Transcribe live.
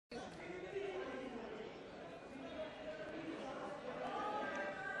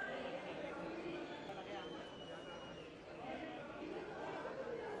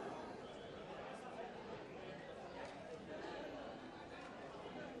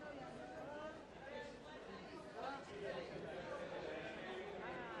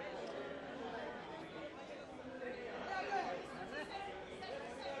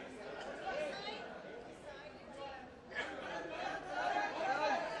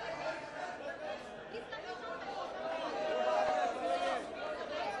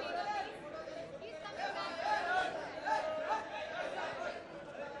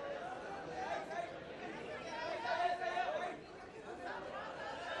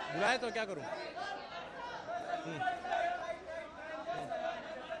बुलाया तो क्या करूं?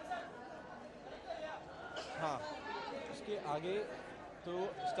 हाँ, उसके आगे तो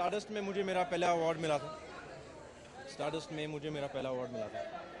स्टारडस्ट में मुझे मेरा पहला अवार्ड मिला था. स्टारडस्ट में मुझे मेरा पहला अवार्ड मिला था.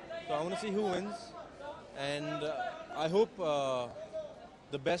 So I want to see who wins, and I hope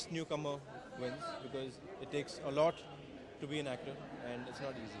the best newcomer wins because it takes a lot to be an actor, and it's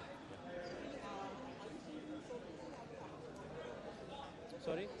not easy.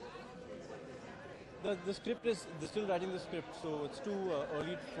 Sorry. The script is they're still writing the script, so it's too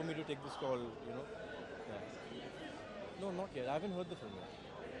early for me to take this call. You know. Yeah. No, not yet. I haven't heard the film yet.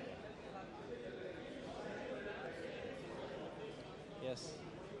 Yes.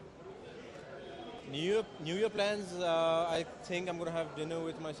 New Year plans. I think I'm gonna have dinner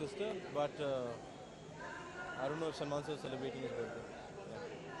with my sister, but I don't know if Salman sir is celebrating his birthday.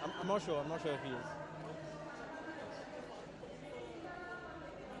 Yeah. I'm not sure. I'm not sure if he is.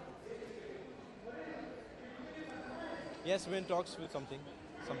 Yes, we're in talks with something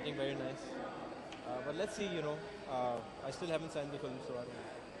very nice. But let's see. You know, I still haven't signed the film, so I don't know.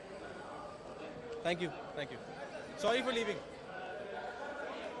 Thank you. Thank you. Sorry for leaving.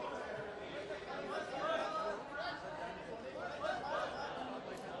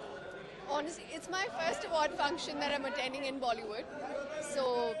 Honestly, it's my first award function that I'm attending in Bollywood.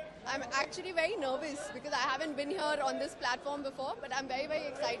 So I'm actually very nervous because I haven't been here on this platform before, but I'm very, very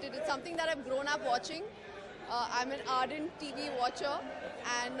excited. It's something that I've grown up watching. I'm an ardent TV watcher,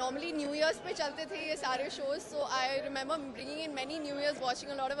 and normally New Year's pe chalte the ye sare shows. So I remember bringing in many New Year's,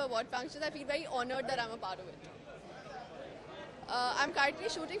 watching a lot of award functions. I feel very honored that I'm a part of it. I'm currently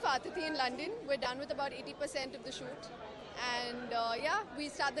shooting for Atithi in London. We're done with about 80% of the shoot. And yeah, we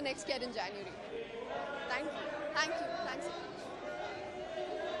start the next year in January. Thank you. Thank you. Thanks so much.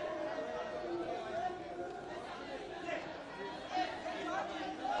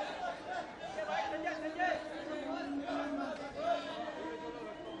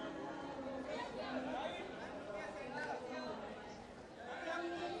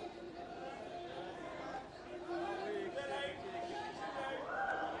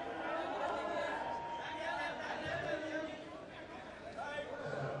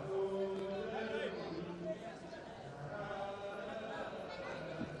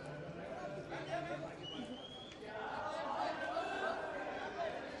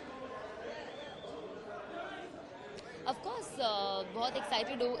 Of course, बहुत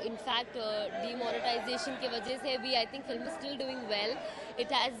excited हूँ. In fact, demonetization की वजह से भी I think film is still doing well.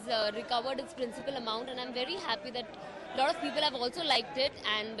 It has recovered its principal amount, and I'm very happy that a lot of people have also liked it,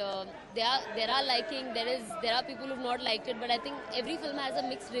 and there are liking. There are people who've not liked it, but I think every film has a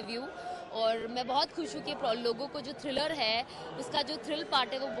mixed review. और मैं बहुत खुश हूँ कि लोगों को जो thriller है उसका जो थ्रिल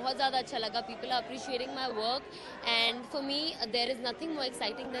पार्ट है वो बहुत ज़्यादा अच्छा लगा. People are appreciating my work, and for me there is nothing more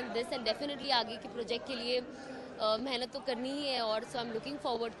exciting then this. And definitely आगे के प्रोजेक्ट के लिए मेहनत तो करनी ही है. और सो I am looking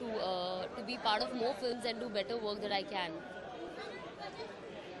forward to be part of more films and do better work that I can.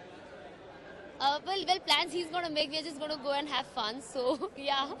 Well, plans he's going to make. We're just going to go and have fun. So,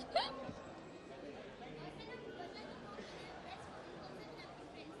 yeah.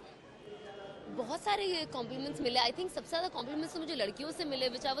 बहुत सारे compliments मिले. I think सबसे ज़्यादा compliments तो मुझे लड़कियों से मिले,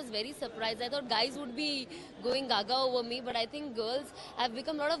 विच I was very surprise. I thought guys would be going gaga over me, but I think girls have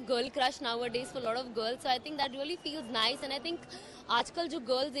become lot of girl crush now days for lot of girls. So I think that really feels nice. And I think आजकल जो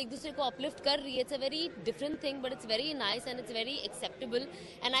girls एक दूसरे को uplift कर रही है, it's a very different thing, but it's very nice and it's very acceptable.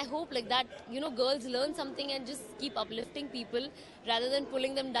 And I hope like that girls learn something and just keep uplifting people rather than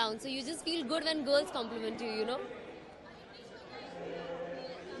pulling them down. So you just feel good when girls compliment you.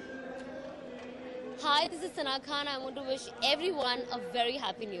 Hi, this is Sana Khan. I want to wish everyone a very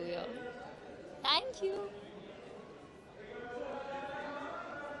happy new year. Thank you.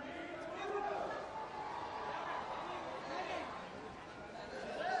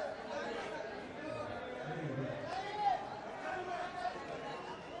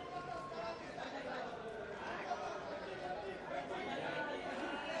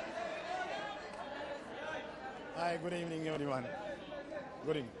 Hi, good evening everyone.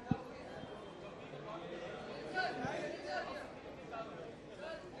 Good evening.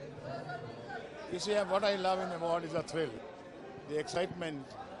 You see, what I love in award is the thrill, the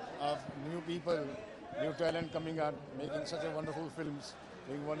excitement of new people, new talent coming out, making such a wonderful films,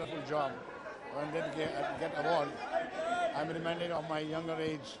 doing wonderful job. When they get award, I'm reminded of my younger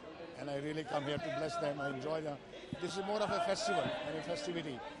age, and I really come here to bless them. I enjoy them. This is more of a festival and a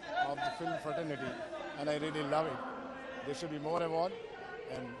festivity of the film fraternity, and I really love it. There should be more award,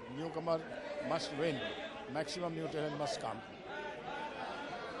 and newcomer must win. Maximum new talent must come.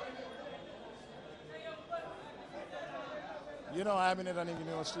 You know, I'm in a running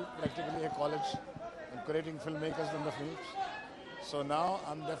university, practically a college, and creating filmmakers in the films. So now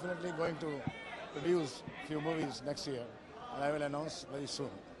I'm definitely going to produce a few movies next year, and I will announce very soon.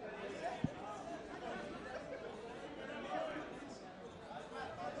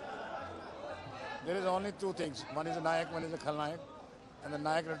 There is only two things. One is a Nayak, one is a Khalnayak. And the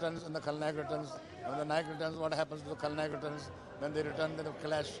Nayak returns and the Khalnayak returns. And when the Nayak returns, what happens to the Khalnayak returns? When they return, then they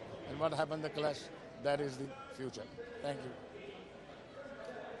clash. And what happens, the clash, that is the future. Thank you.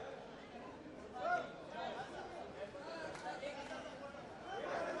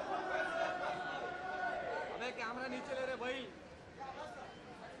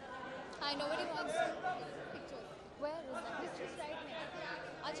 Hi, nobody wants pictures. Where is that? It's just right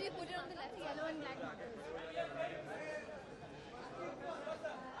next. Actually, put it on the left, yellow and black markers.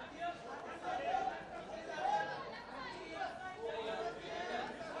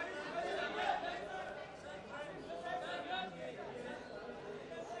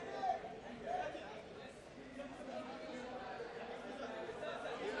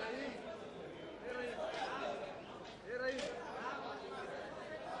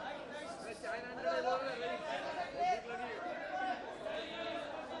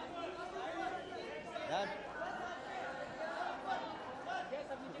 Dad.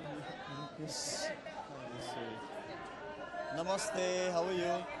 Yes. Namaste, how are you?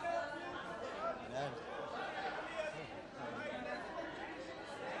 Dad.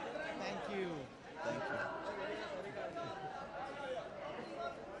 Thank you. Thank you.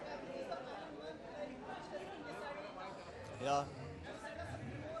 Yeah.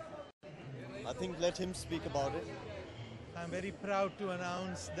 I think let him speak about it. I'm very proud to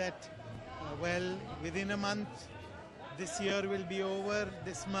announce that, within a month, this year will be over,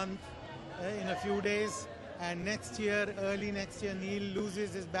 this month, in a few days. And next year, early next year, Neil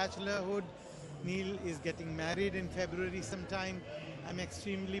loses his bachelorhood. Neil is getting married in February sometime. I'm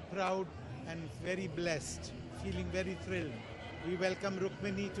extremely proud and very blessed, feeling very thrilled. We welcome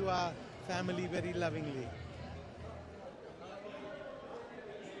Rukmini to our family very lovingly.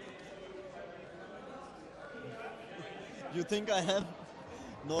 You think I am?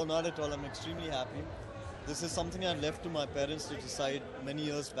 No, not at all. I'm extremely happy. This is something I left to my parents to decide many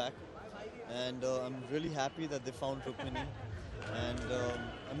years back. And I'm really happy that they found Rukmini. And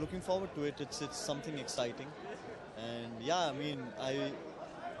I'm looking forward to it. It's something exciting. And yeah, I mean, I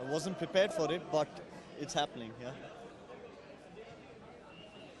wasn't prepared for it, but it's happening, yeah.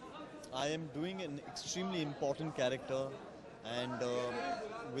 I am doing an extremely important character, and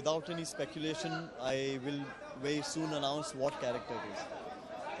without any speculation, I will very soon announce what character it is.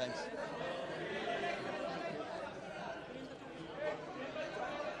 Thanks.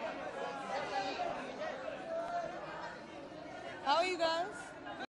 How are you guys?